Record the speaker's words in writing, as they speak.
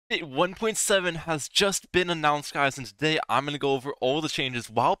1.7 has just been announced, guys, and today I'm going to go over all the changes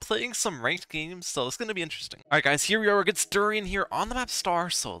while playing some ranked games, so it's going to be interesting. Alright guys, here we are, it's Durian here on the map Star,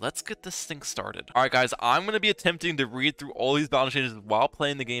 so let's get this thing started. Alright guys, I'm going to be attempting to read through all these balance changes while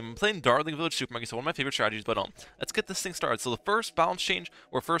playing the game. I'm playing Darling Village Super Monkey, so one of my favorite strategies, but let's get this thing started. So the first balance change,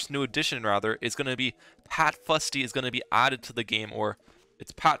 or first new addition rather, is going to be Pat Fusty is going to be added to the game, or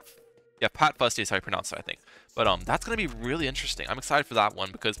it's Pat Fusty is how you pronounce it, I think. But that's going to be really interesting. I'm excited for that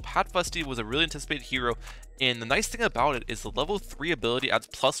one because Pat Fusty was a really anticipated hero, and the nice thing about it is the level 3 ability adds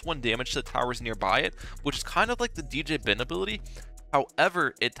 +1 damage to the towers nearby it, which is kind of like the DJ Ben ability.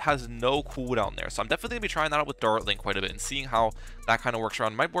 However, it has no cooldown there, so I'm definitely going to be trying that out with Dartling quite a bit and seeing how that kind of works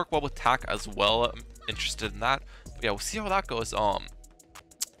around. It might work well with TAC as well. I'm interested in that. But yeah, we'll see how that goes.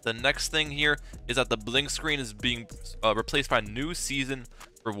 The next thing here is that the blink screen is being replaced by a new season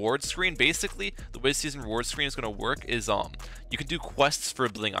reward screen. Basically, the way season reward screen is going to work is you can do quests for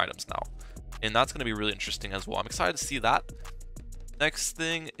bling items now, and that's going to be really interesting as well. I'm excited to see that. Next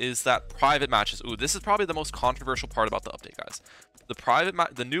thing is that private matches. Ooh, this is probably the most controversial part about the update, guys.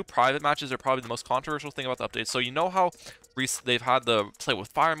 The new private matches are probably the most controversial thing about the update. So you know how they've had the play with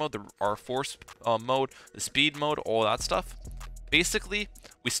fire mode, the R4 mode, the speed mode, all that stuff. Basically,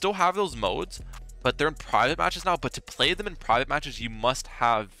 we still have those modes, but they're in private matches now. But to play them in private matches, you must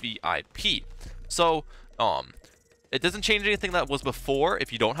have VIP. So it doesn't change anything that was before.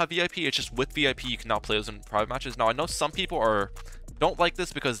 If you don't have VIP, it's just with VIP you can now play those in private matches. Now I know some people don't like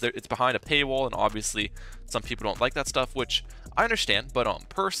this because it's behind a paywall, and obviously some people don't like that stuff, which I understand. But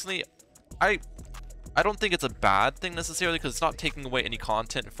personally, I don't think it's a bad thing necessarily, because it's not taking away any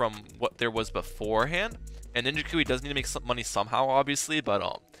content from what there was beforehand. And Ninja does need to make some money somehow, obviously, but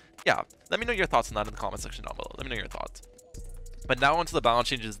yeah, let me know your thoughts on that in the comment section down below. Let me know your thoughts. But now onto the balance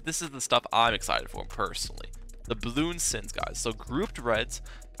changes. This is the stuff I'm excited for personally. The Bloon sins, guys. So grouped reds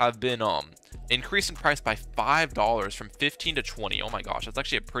have been increased in price by $5 from 15 to 20. Oh my gosh, that's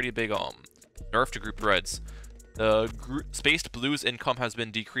actually a pretty big nerf to grouped reds. The spaced blues income has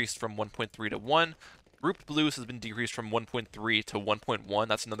been decreased from 1.3 to 1. Grouped blues has been decreased from 1.3 to 1.1.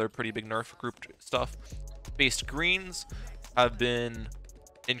 That's another pretty big nerf for grouped stuff. Spaced greens have been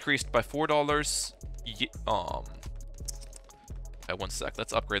increased by $4. Okay, one sec,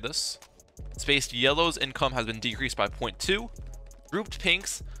 let's upgrade this. Spaced yellows income has been decreased by 0.2. Grouped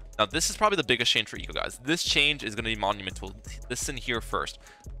pinks, now this is probably the biggest change for eco, guys. This change is going to be monumental. Listen here first.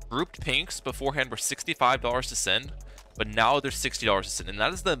 Grouped pinks beforehand were $65 to send, but now they're $60 to send, and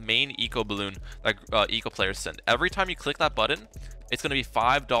that is the main eco balloon that eco players send. Every time you click that button, it's going to be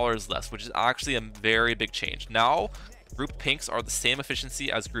 $5 less, which is actually a very big change. Now grouped pinks are the same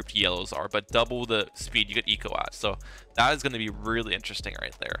efficiency as grouped yellows are, but double the speed you get eco at. So that is going to be really interesting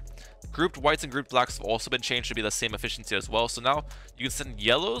right there. Grouped whites and grouped blacks have also been changed to be the same efficiency as well. So now you can send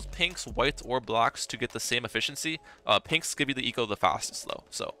yellows, pinks, whites, or blacks to get the same efficiency. Pinks give you the eco the fastest though,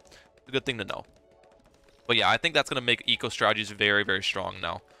 so it's a good thing to know. But yeah, I think that's going to make eco strategies very, very strong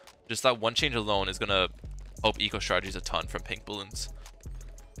now. Just that one change alone is going to help eco strategies a ton from pink balloons.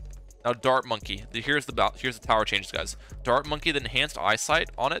 Now Dart Monkey, here's the tower changes, guys. Dart Monkey, the enhanced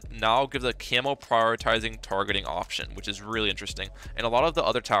eyesight on it now gives a camo prioritizing targeting option, which is really interesting. And a lot of the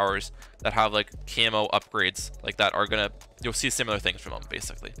other towers that have like camo upgrades like that are gonna, you'll see similar things from them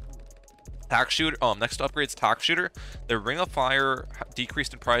basically. Tac shooter, next upgrades Tac shooter. The Ring of Fire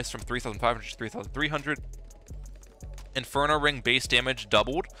decreased in price from 3,500 to 3,300. Inferno Ring base damage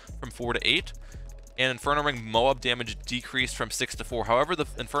doubled from 4 to 8. And Inferno Ring Moab damage decreased from 6 to 4. However, the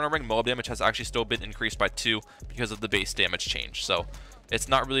Inferno Ring Moab damage has actually still been increased by 2 because of the base damage change. So it's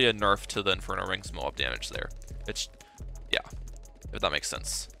not really a nerf to the Inferno Ring's Moab damage there. It's, yeah, if that makes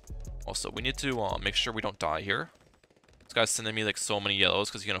sense. Also, we need to make sure we don't die here. This guy's sending me like so many yellows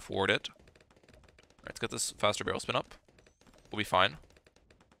because he can afford it. Alright, let's get this faster barrel spin up. We'll be fine.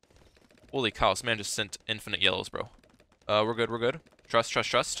 Holy cow, this man just sent infinite yellows, bro. We're good, we're good. Trust in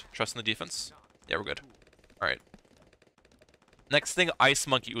the defense. Yeah, we're good. Alright. Next thing, Ice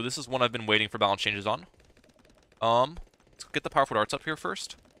Monkey. Ooh, this is one I've been waiting for balance changes on. Let's get the powerful darts up here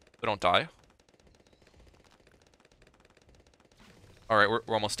first. We don't die. Alright, we're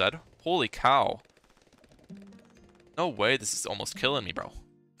almost dead. Holy cow. No way, this is almost killing me, bro.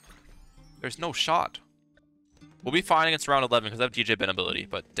 There's no shot. We'll be fine against round 11 because I have DJ Ben ability,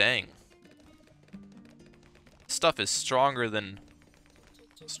 but dang. This stuff is stronger than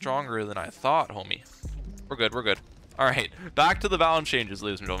I thought, homie. We're good, we're good. Alright, back to the balance changes,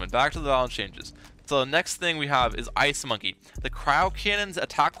 ladies and gentlemen. Back to the balance changes. So the next thing we have is Ice Monkey. The Cryo Cannon's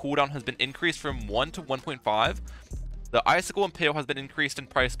attack cooldown has been increased from 1 to 1.5. The Icicle Impale has been increased in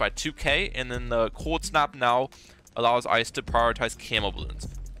price by 2k, and then the Cold Snap now allows Ice to prioritize camo balloons.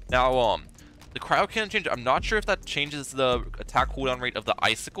 Now, the cryo cannon change, I'm not sure if that changes the attack cooldown rate of the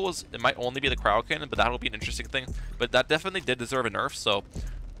icicles. It might only be the cryo cannon, but that'll be an interesting thing. But that definitely did deserve a nerf, so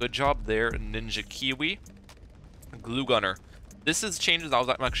good job there, Ninja Kiwi. Glue Gunner. This is changes I'm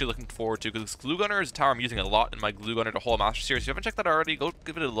actually looking forward to, because Glue Gunner is a tower I'm using a lot in my Glue Gunner to Whole Master series. If you haven't checked that already, go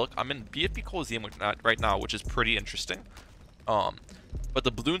give it a look. I'm in BFB Coliseum right now, which is pretty interesting. But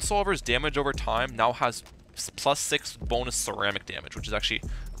the Bloon Solver's damage over time now has +6 bonus ceramic damage, which is actually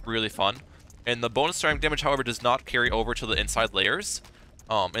really fun. And the bonus ceramic damage, however, does not carry over to the inside layers.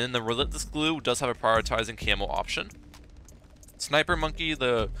 And then the Relentless Glue does have a prioritizing camo option. Sniper Monkey,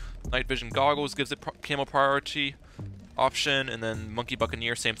 the night vision goggles gives it camo priority option. And then Monkey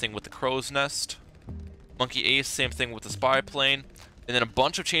Buccaneer, same thing with the Crow's Nest. Monkey Ace, same thing with the Spy Plane. And then a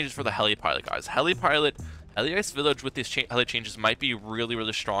bunch of changes for the Heli Pilot, guys. Heli Pilot, Heli Ice Village with these Heli changes might be really,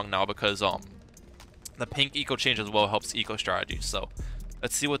 really strong now, because the pink eco change as well helps eco strategy. So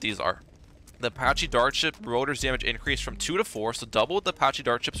let's see what these are. The Apache Dart Ship rotor's damage increased from 2 to 4, so doubled the Apache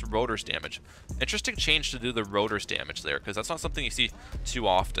Dart Ship's rotor's damage. Interesting change to do the rotor's damage there, because that's not something you see too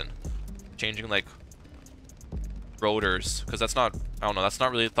often. Changing like rotors, because that's not, I don't know, that's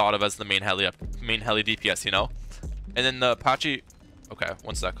not really thought of as the main heli DPS, you know? And then the Apache, okay,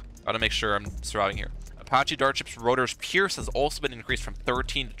 one sec. Gotta make sure I'm surviving here. Apache Dart Ship's rotor's pierce has also been increased from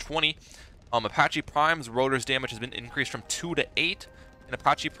 13 to 20. Apache Prime's rotor's damage has been increased from 2 to 8. And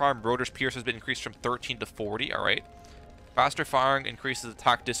Apache Prime rotor's pierce has been increased from 13 to 40. Alright. Faster firing increases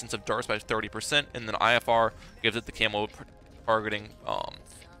attack distance of darts by 30%. And then IFR gives it the camo targeting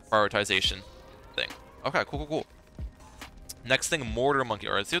prioritization thing. Okay, cool. Next thing, Mortar Monkey.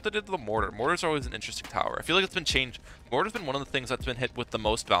 Alright, let's see what they did to the Mortar. Mortar's always an interesting tower. I feel like it's been changed. Mortar's been one of the things that's been hit with the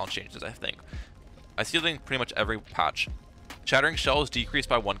most balance changes, I think. I see it in pretty much every patch. Shattering Shells decreased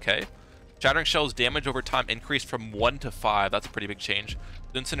by 1k. Shattering Shell's damage over time increased from 1 to 5. That's a pretty big change.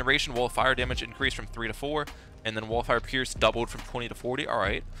 The Incineration Wall of Fire damage increased from 3 to 4. And then Wall of Fire Pierce doubled from 20 to 40.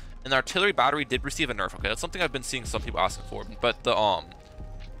 Alright. And the Artillery Battery did receive a nerf. Okay, that's something I've been seeing some people asking for. But the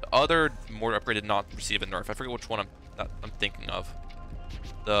other Mortar upgrade did not receive a nerf. I forget which one I'm thinking of.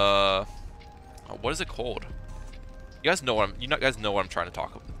 The... what is it called? You guys know what I'm trying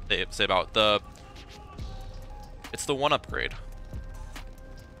to say about. It's the one upgrade.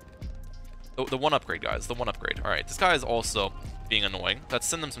 The one upgrade, guys. The one upgrade. Alright, this guy is also being annoying. Let's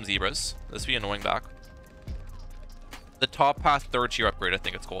send them some zebras. Let's be annoying back. The Top Path 3rd tier upgrade, I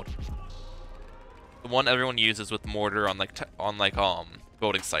think it's called. The one everyone uses with mortar on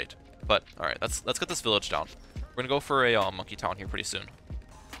voting site. But alright, let's get this village down. We're gonna go for a monkey town here pretty soon.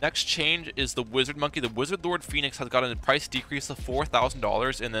 Next change is the Wizard Monkey. The Wizard Lord Phoenix has gotten a price decrease of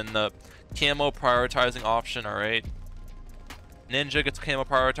 $4,000, and then the camo prioritizing option. Alright. Ninja gets camo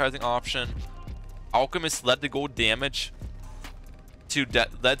prioritizing option. Alchemist led to go damage to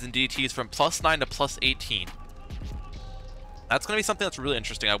leads and DTs from +9 to +18. That's going to be something that's really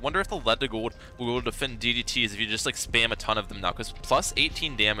interesting. I wonder if the lead to gold will be able to defend DDTs if you just like spam a ton of them now, because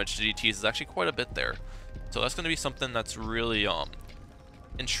 +18 damage to DDTs is actually quite a bit there. So that's going to be something that's really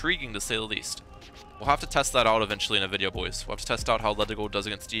intriguing to say the least. We'll have to test that out eventually in a video, boys. We'll have to test out how lead to gold does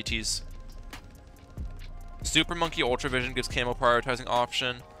against DDTs. Super Monkey Ultra Vision gives camo prioritizing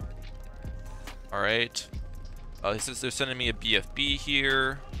option. Alright. They're sending me a BFB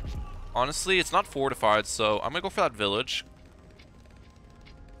here. Honestly, it's not fortified, so I'm gonna go for that village.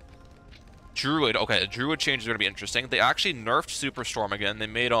 Druid. Okay, the Druid change is gonna be interesting. They actually nerfed Superstorm again. They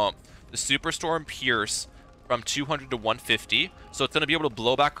made the Superstorm Pierce from 200 to 150. So it's gonna be able to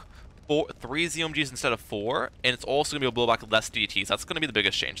blow back 3 ZOMGs instead of 4. And it's also gonna be able to blow back less DTs. That's gonna be the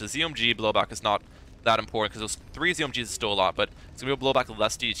biggest change. The ZOMG blowback is not that important because those 3 ZOMGs is still a lot, but it's gonna be able to blow back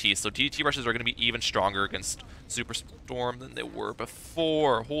less DDTs. So DDT rushes are gonna be even stronger against Superstorm than they were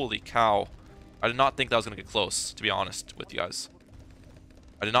before. Holy cow. I did not think that was gonna get close, to be honest with you guys.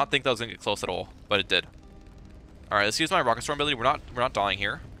 I did not think that was gonna get close at all, but it did. Alright, let's use my Rocket Storm ability. We're not dying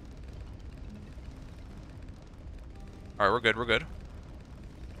here. Alright, we're good.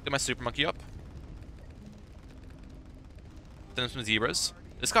 Get my Super Monkey up. Send him some zebras.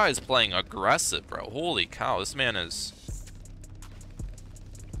 This guy is playing aggressive, bro. Holy cow, this man is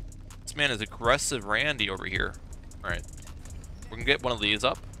aggressive Randy over here. Alright. We're gonna get one of these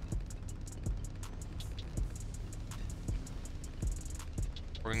up.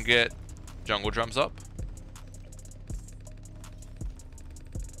 We're gonna get jungle drums up.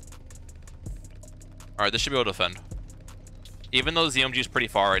 Alright, this should be able to defend. Even though ZMG is pretty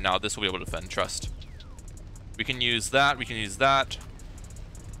far right now, this will be able to defend, trust. We can use that, we can use that.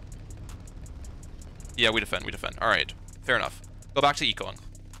 Yeah, we defend. Alright, fair enough. Go back to ecoing.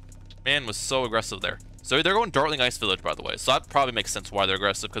 Man was so aggressive there. So they're going Dartling Ice Village, by the way. So that probably makes sense why they're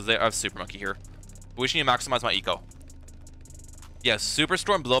aggressive, because they have Super Monkey here. We just need to maximize my eco. Yes,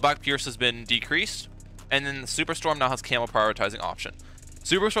 Superstorm Blowback Pierce has been decreased. And then Superstorm now has Camo prioritizing option.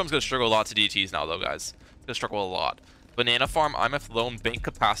 Superstorm's going to struggle a lot to DTs now, though, guys. Going to struggle a lot. Banana Farm, IMF Loan bank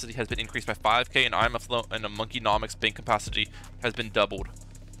capacity has been increased by 5k, and IMF Loan and a Monkeynomics bank capacity has been doubled.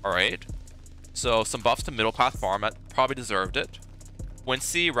 Alright. So some buffs to Middle Path Farm, that probably deserved it.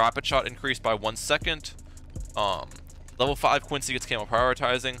 Quincy, Rapid Shot increased by 1 second. Level 5 Quincy gets Camo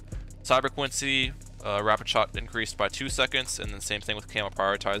prioritizing. Cyber Quincy, Rapid Shot increased by 2 seconds, and then same thing with Camo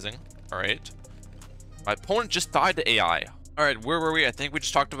prioritizing. Alright. My opponent just died to AI. Alright, where were we? I think we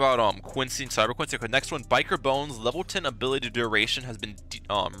just talked about Quincy and Cyber Quincy. Okay, next one, Biker Bones, level 10 ability duration has been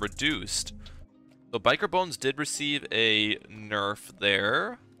reduced. So Biker Bones did receive a nerf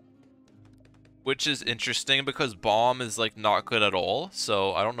there, which is interesting because Bomb is like not good at all.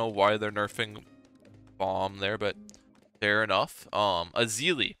 So I don't know why they're nerfing Bomb there, but fair enough.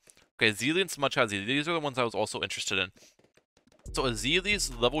 Azili. Okay, Azili and Smudge Azili. These are the ones I was also interested in. So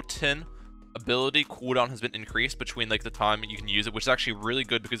Azili's level 10 ability cooldown has been increased between like the time you can use it, which is actually really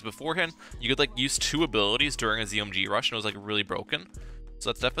good because beforehand you could like use 2 abilities during a ZMG rush and it was like really broken. So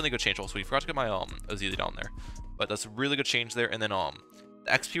that's definitely a good change. Also, we forgot to get my Azili down there, but that's a really good change there. And then the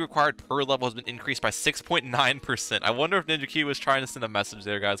XP required per level has been increased by 6.9%. I wonder if Ninja Key was trying to send a message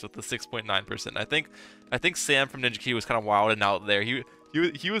there, guys, with the 6.9%. I think Sam from Ninja Key was kind of wilding out there.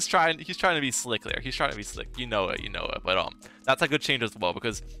 He's trying to be slick there. He's trying to be slick. You know it. But that's a good change as well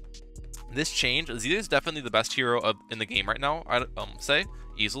because this change, Azili is definitely the best hero in the game right now, I'd say,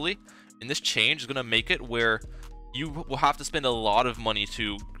 easily. And this change is going to make it where you will have to spend a lot of money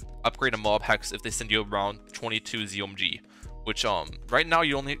to upgrade a mob hex if they send you around 22 ZMG. Which, right now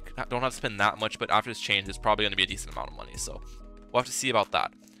you only don't have to spend that much, but after this change, it's probably going to be a decent amount of money. So we'll have to see about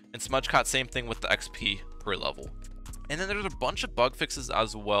that. And Smudge Cat, same thing with the XP per level. And then there's a bunch of bug fixes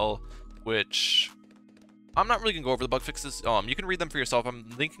as well, which I'm not really gonna go over the bug fixes. You can read them for yourself. I'm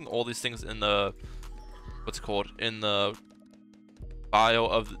linking all these things in the in the bio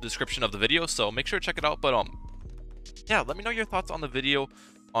of the description of the video, so make sure to check it out. But yeah, let me know your thoughts on the video,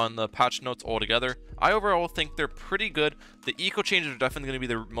 on the patch notes altogether. I overall think they're pretty good. The eco changes are definitely going to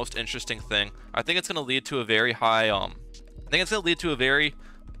be the most interesting thing. I think it's going to lead to a very high I think it's going to lead to a very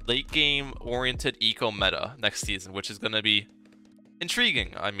late game oriented eco meta next season, which is going to be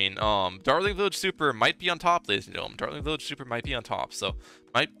intriguing. I mean, Dartling Village Super might be on top, ladies and gentlemen. Dartling Village Super might be on top, so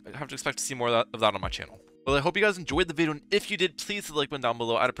might have to expect to see more of that on my channel. Well, I hope you guys enjoyed the video, and if you did, please hit the like button down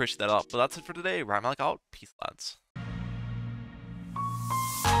below. I'd appreciate that a lot. But that's it for today. Mehalic out. Peace, lads.